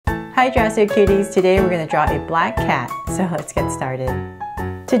Hi Jurassic Cuties! Today we're going to draw a black cat, so let's get started.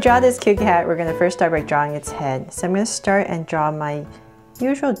 To draw this cute cat, we're going to first start by drawing its head. So I'm going to start and draw my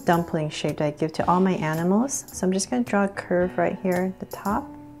usual dumpling shape that I give to all my animals. So I'm just going to draw a curve right here at the top.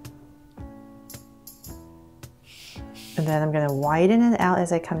 And then I'm going to widen it out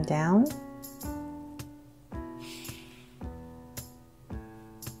as I come down.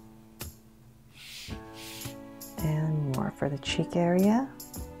 And more for the cheek area.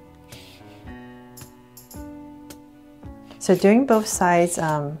 So doing both sides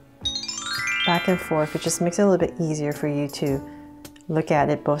back and forth, it just makes it a little bit easier for you to look at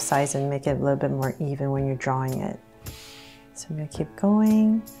it both sides and make it a little bit more even when you're drawing it. So I'm going to keep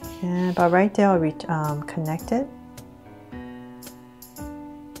going, and about right there I'll connect it.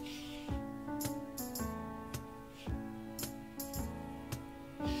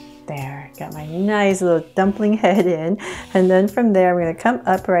 There, got my nice little dumpling head in, and then from there I'm going to come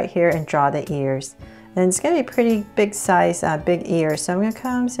up right here and draw the ears. And it's going to be pretty big size, big ears. So I'm going to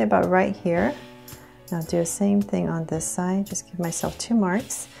come say about right here. And I'll do the same thing on this side. Just give myself 2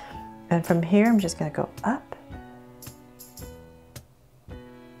 marks. And from here, I'm just going to go up.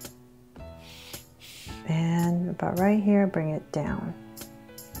 And about right here, bring it down.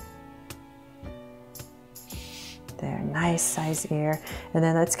 There, nice size ear. And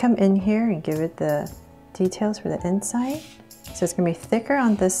then let's come in here and give it the details for the inside. So it's going to be thicker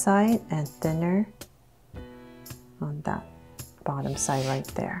on this side and thinner on that bottom side right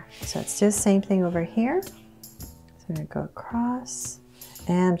there. So it's just the same thing over here. So I'm going to go across,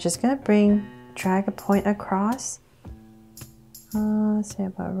 and I'm just going to drag a point across, say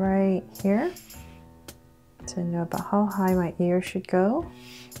about right here, to know about how high my ear should go.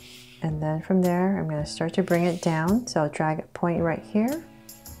 And then from there I'm going to start to bring it down. So I'll drag a point right here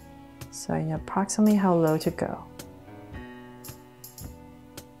so I know approximately how low to go.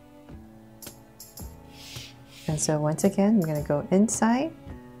 And so once again, I'm going to go inside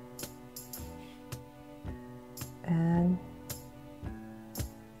and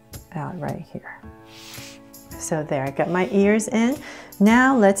out right here. So there, I got my ears in.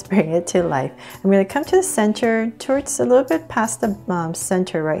 Now let's bring it to life. I'm going to come to the center, towards a little bit past the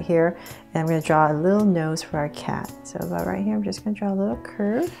center right here, and I'm going to draw a little nose for our cat. So about right here, I'm just going to draw a little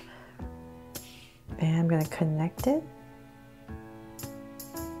curve, and I'm going to connect it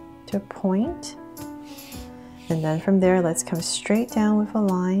to a point. And then from there, let's come straight down with a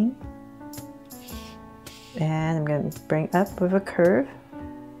line. And I'm going to bring up with a curve.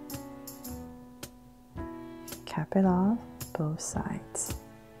 Cap it off both sides.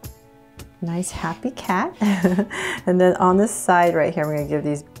 Nice happy cat. And then on this side right here, I'm going to give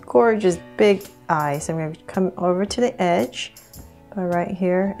these gorgeous big eyes. I'm going to come over to the edge right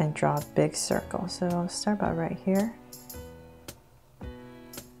here and draw a big circle. So I'll start about right here.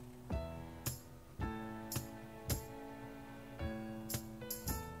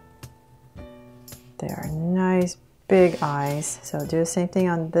 There are nice big eyes. So do the same thing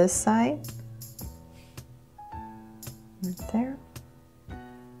on this side. Right there.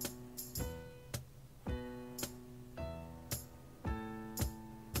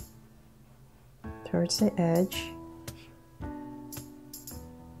 Towards the edge.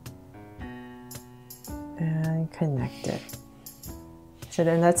 And connect it. So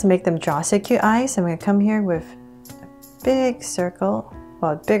then let's make them draw so cute eyes. I'm going to come here with a big circle.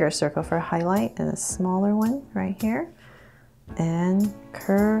 Well, a bigger circle for a highlight and a smaller one right here. And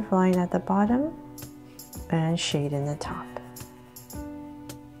curve line at the bottom and shade in the top.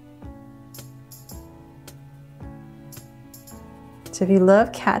 So if you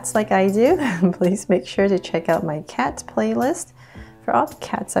love cats like I do, please make sure to check out my cats playlist for all the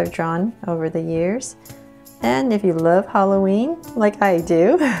cats I've drawn over the years. And if you love Halloween like I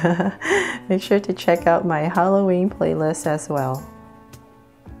do, make sure to check out my Halloween playlist as well.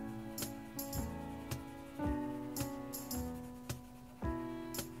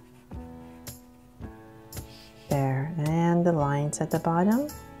 There, and the lines at the bottom.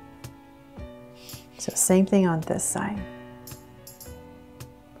 So same thing on this side.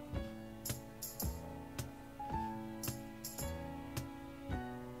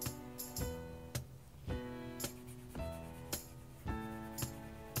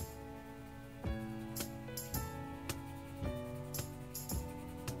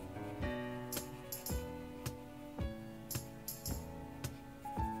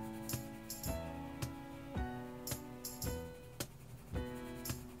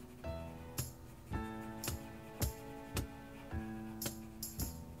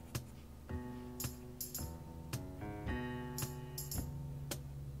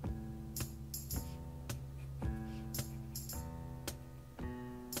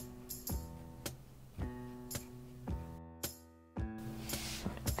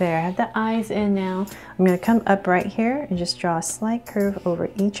 There, I have the eyes in now. I'm going to come up right here and just draw a slight curve over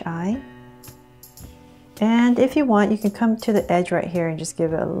each eye. And if you want, you can come to the edge right here and just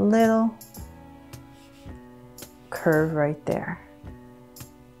give it a little curve right there.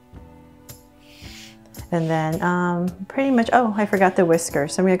 And then pretty much, oh, I forgot the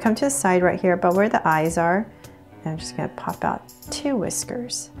whiskers. So I'm going to come to the side right here about where the eyes are. And I'm just going to pop out 2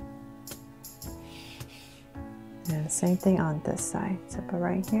 whiskers. And same thing on this side. So about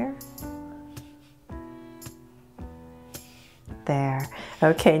right here. There.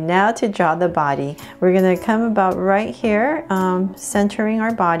 Okay, now to draw the body. We're going to come about right here, centering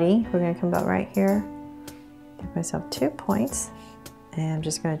our body. We're going to come about right here. Give myself 2 points. And I'm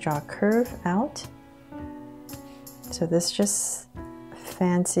just going to draw a curve out. So this is just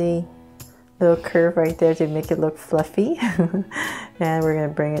fancy little curve right there to make it look fluffy. And we're going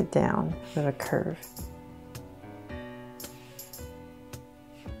to bring it down with a curve.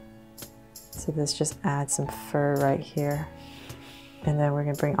 So this just adds some fur right here. And then we're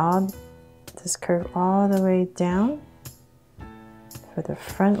going to bring all this curve all the way down for the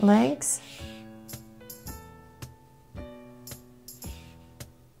front legs.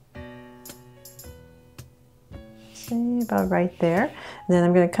 See, about right there. And then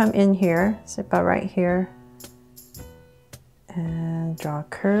I'm going to come in here, so about right here, and draw a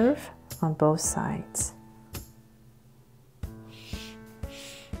curve on both sides.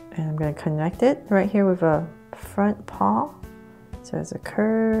 And I'm going to connect it right here with a front paw. So it's a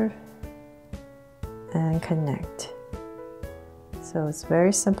curve and connect. So it's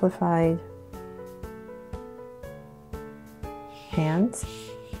very simplified. Hands.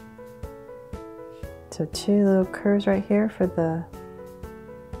 So 2 little curves right here for the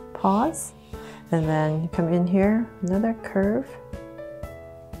paws. And then you come in here, another curve.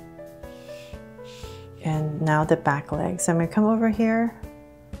 And now the back leg. So I'm going to come over here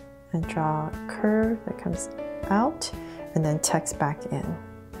and draw a curve that comes out and then tucks back in.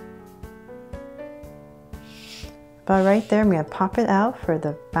 About right there, I'm going to pop it out for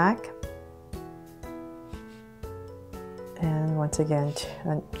the back. And once again,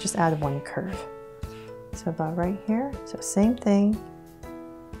 just add 1 curve. So about right here, so same thing.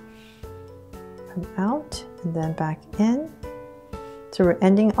 Come out and then back in. So we're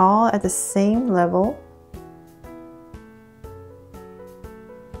ending all at the same level.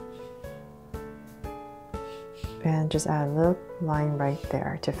 And just add a little line right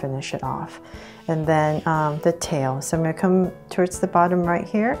there to finish it off. And then the tail. So I'm going to come towards the bottom right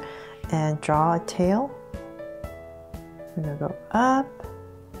here and draw a tail. I'm going to go up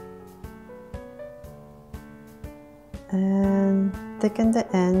and thicken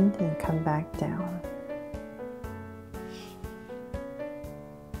the end and come back down.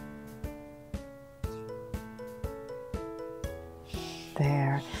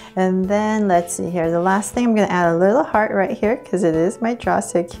 There. And then let's see here, the last thing, I'm going to add a little heart right here because it is my Draw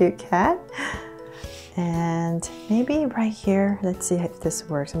So Cute cat. And maybe right here, let's see if this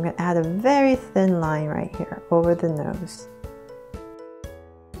works. I'm going to add a very thin line right here over the nose.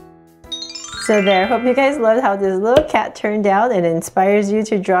 So there, hope you guys loved how this little cat turned out and it inspires you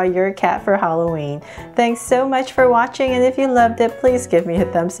to draw your cat for Halloween. Thanks so much for watching, and if you loved it, please give me a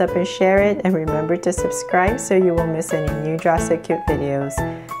thumbs up and share it, and remember to subscribe so you won't miss any new Draw So Cute videos.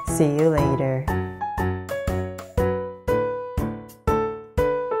 See you later.